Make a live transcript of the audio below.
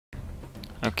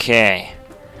Okay.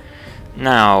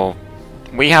 Now,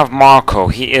 we have Marco.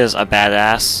 He is a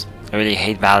badass. I really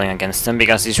hate battling against him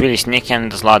because he's really sneaky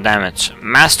and does a lot of damage.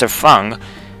 Master Fung,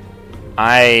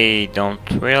 I don't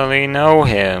really know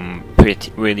him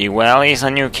really well. He's a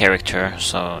new character,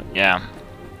 so yeah.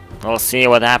 We'll see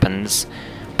what happens.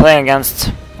 Playing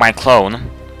against my clone,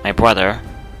 my brother,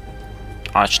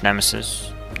 Arch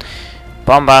Nemesis.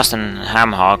 Bombast and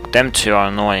Hamhawk, them two are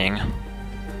annoying.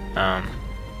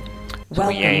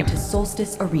 Welcome to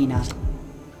Solstice Arena.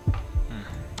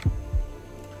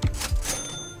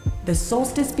 The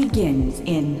solstice begins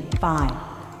in 5,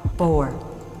 4,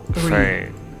 3,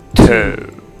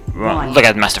 2, 1. Look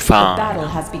at Master Fung. The battle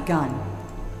has begun.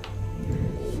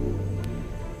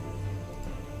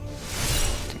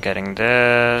 Getting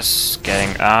this,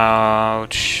 getting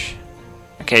out.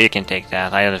 Okay, you can take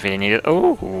that. I don't really need it.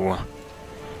 Ooh.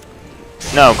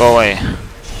 No, go away.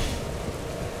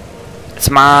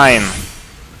 It's mine.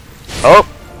 Oh.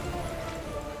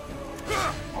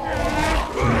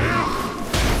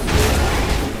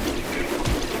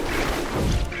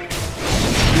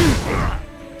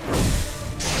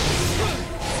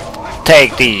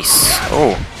 Take these.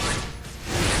 Oh.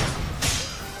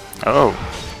 Oh.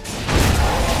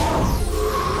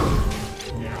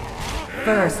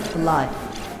 First blood.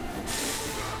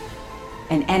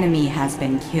 An enemy has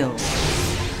been killed.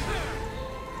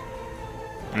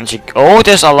 And oh,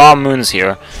 there's a lot of moons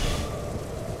here.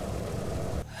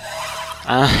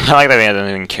 I like that I don't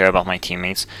even care about my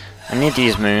teammates. I need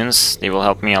these moons. They will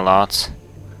help me a lot.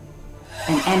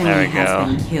 An enemy has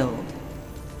been killed.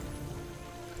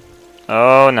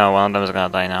 Oh no, one of them is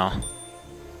gonna die now.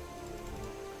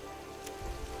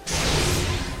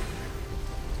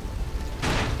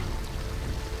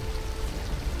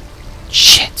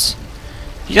 Shit!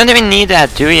 You don't even need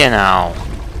that, do you now?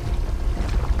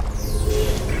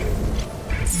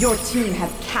 Your team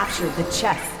has captured the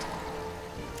chest.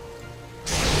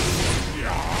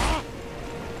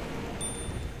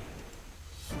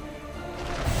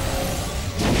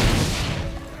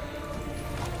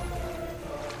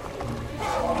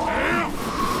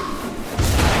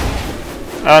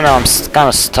 Oh no, I'm kind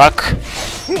of stuck.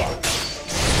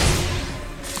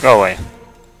 Go away.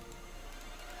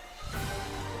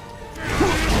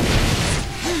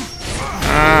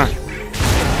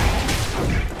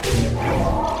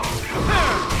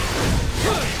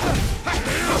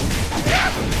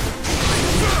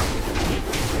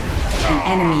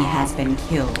 An enemy has been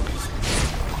killed.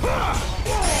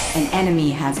 An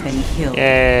enemy has been killed.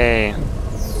 Yay.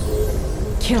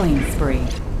 Killing spree.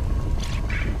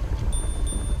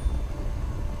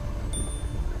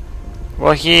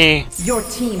 Well, he... Your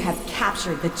team has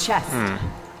captured the chest.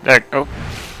 There. Oh.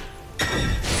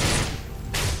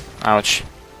 Ouch.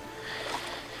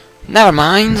 Never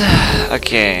mind.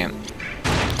 Okay.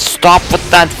 Stop with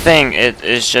that thing. It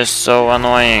is just so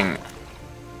annoying.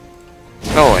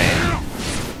 Go away.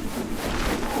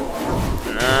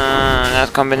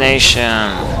 That combination.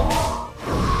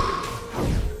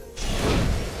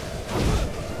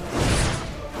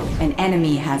 An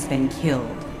enemy has been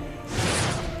killed.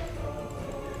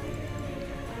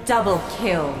 Double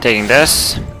kill. Taking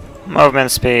this. Movement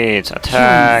speed.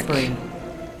 Attack.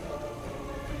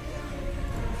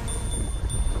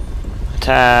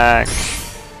 Attack.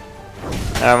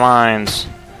 Never mind.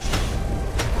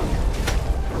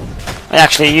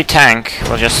 Actually, you tank.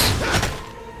 We'll just...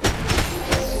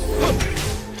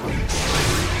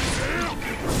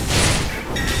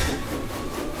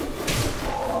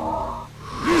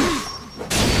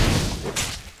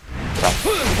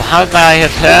 How did I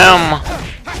hit him?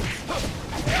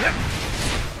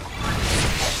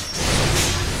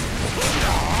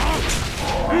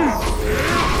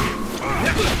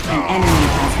 An enemy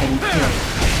has been killed.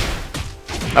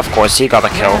 Of course, he got a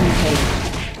kill. An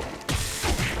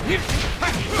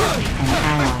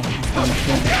ally has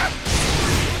been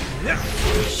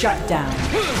killed. Shut down.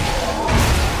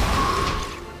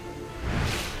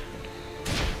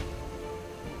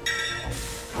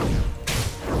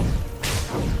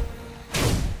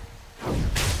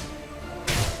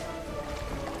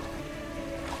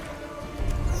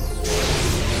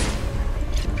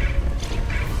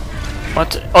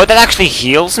 What? Oh, that actually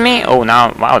heals me? Oh,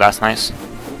 now, wow, that's nice.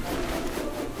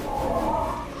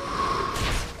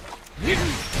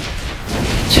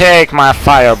 Take my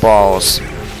fireballs. Dude,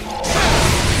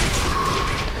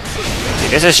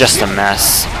 this is just a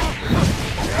mess.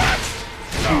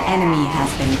 An enemy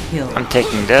has been killed. I'm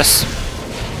taking this.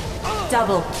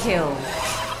 Double kill.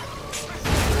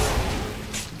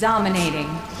 Dominating.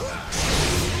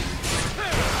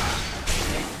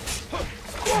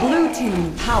 Blue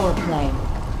team power play.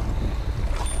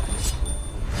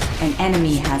 An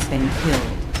enemy has been killed.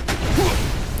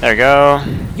 There we go.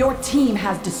 Your team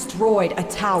has destroyed a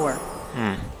tower.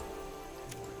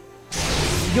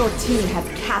 Your team has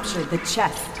captured the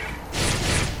chest.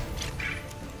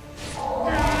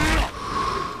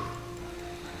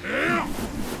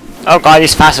 Oh god,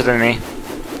 he's faster than me.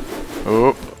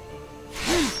 Oop.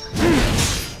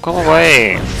 Go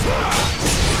away.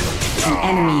 An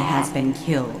enemy has been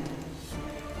killed.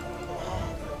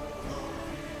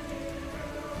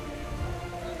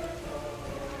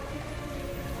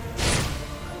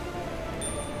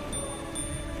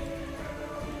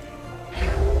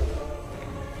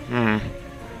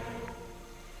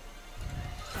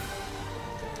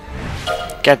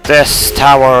 Get this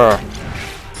tower.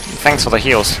 Thanks for the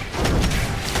heals.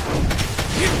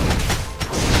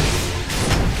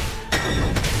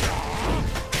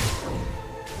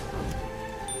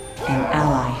 An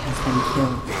ally has been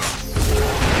killed.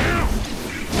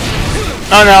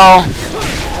 Oh no!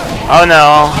 Oh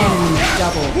no! Enemy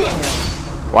double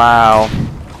kill. Wow.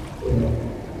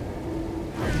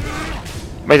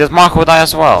 Wait, did Marco die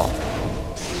as well?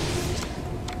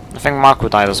 I think Marco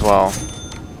died as well.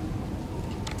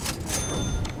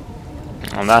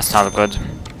 Oh, that's not good.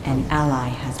 An ally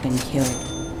has been killed.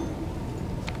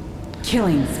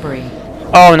 Killing spree.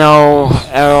 Oh no!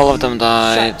 All of them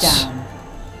died. Shut down.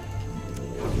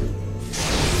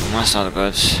 That's not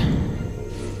good.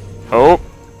 Oh!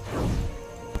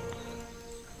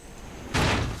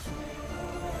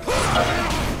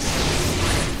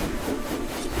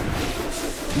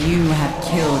 You have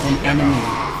killed an enemy.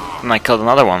 And I killed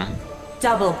another one.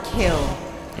 Double kill.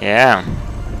 Yeah.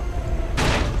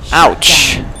 Shut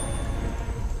Ouch! down.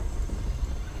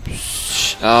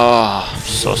 Oh,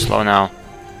 so slow now.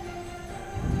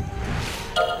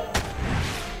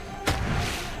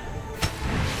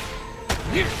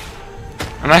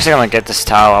 I'm actually gonna get this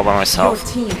tower all by Your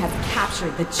myself. team has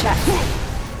captured the chest.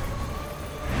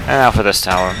 And now for this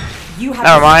tower. You have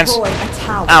Never mind. destroyed a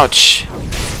tower. Ouch!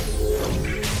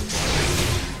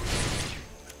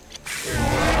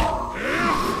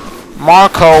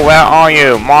 Marco, where are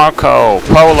you? Marco!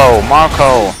 Polo!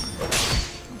 Marco!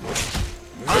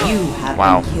 You have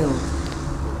Wow. been killed.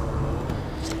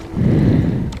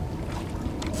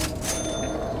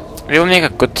 We will make a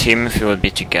good team if we would be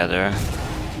together.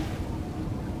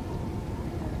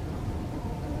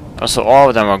 Also, all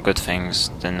of them are good things.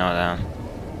 Didn't know that.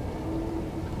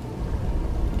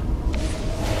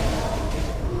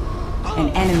 An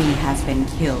enemy has been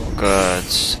killed. Good.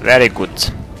 Very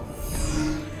good.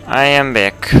 I am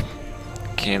back.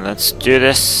 Okay, let's do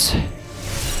this.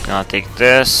 Gonna take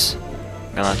this.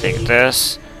 Gonna take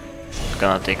this.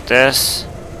 Gonna take this.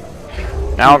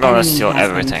 Now we're An gonna enemy steal has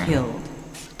been everything. killed.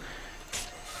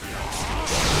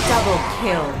 Double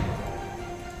kill.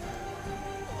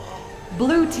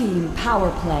 Blue team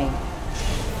power play.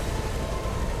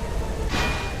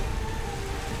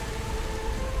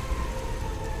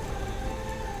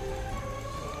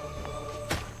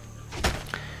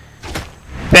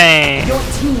 Bang! Your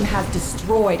team has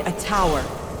destroyed a tower.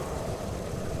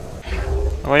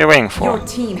 What are you waiting for? Your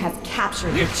team has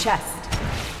captured the chest.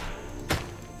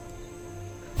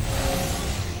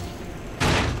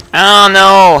 Oh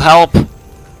no! Help!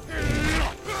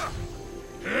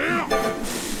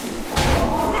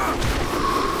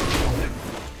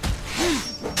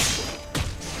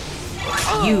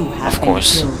 You have Of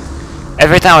course. been killed.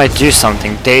 Every time I do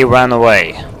something, they run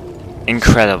away.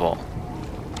 Incredible.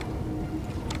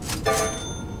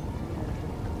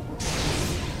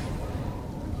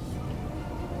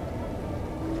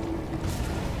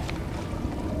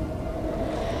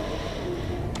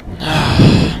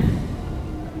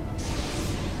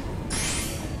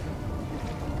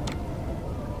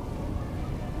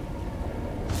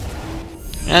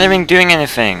 You're not even doing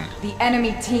anything. The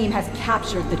enemy team has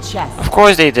captured the chest. Of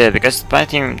course they did, because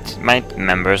my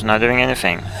members not doing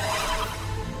anything.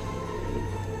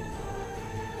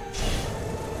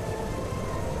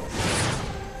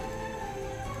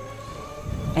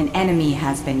 An enemy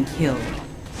has been killed.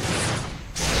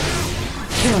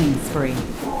 Killing spree.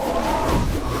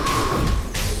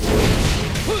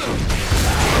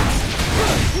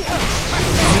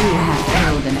 You have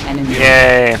killed an enemy.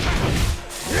 Yay!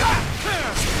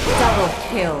 Double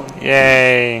kill.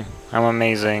 Yay! I'm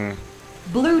amazing.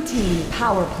 Blue team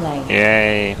power play.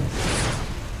 Yay!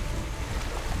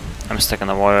 I'm stuck in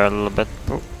the water a little bit.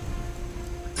 Oop.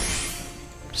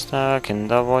 Stuck in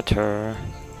the water.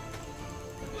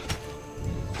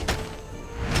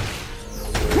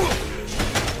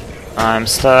 I'm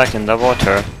stuck in the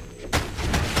water.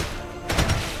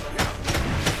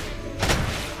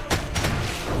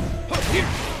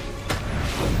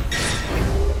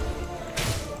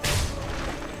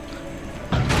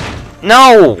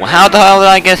 No! How the hell did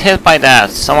I get hit by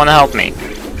that? Someone help me.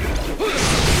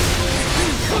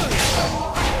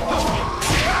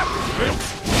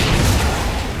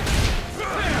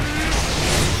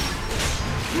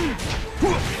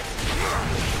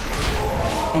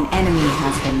 An enemy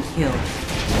has been killed.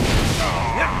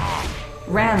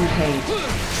 Rampage.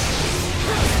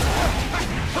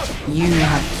 You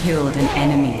have killed an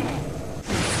enemy.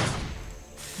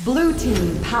 Blue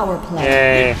team power play.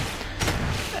 Yay.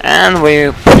 And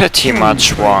we pretty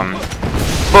much won.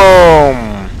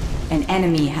 Boom! An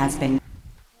enemy has been.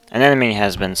 An enemy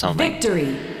has been something.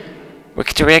 Victory.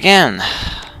 Victory again.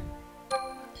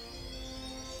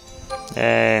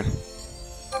 Yay.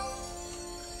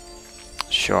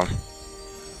 Sure.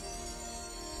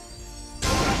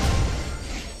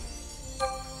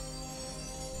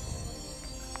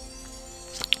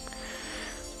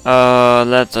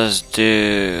 Let us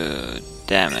do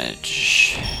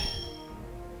damage.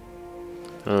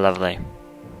 Lovely.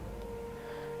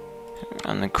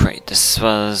 And great, this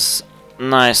was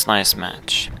nice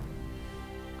match.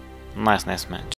 Nice match.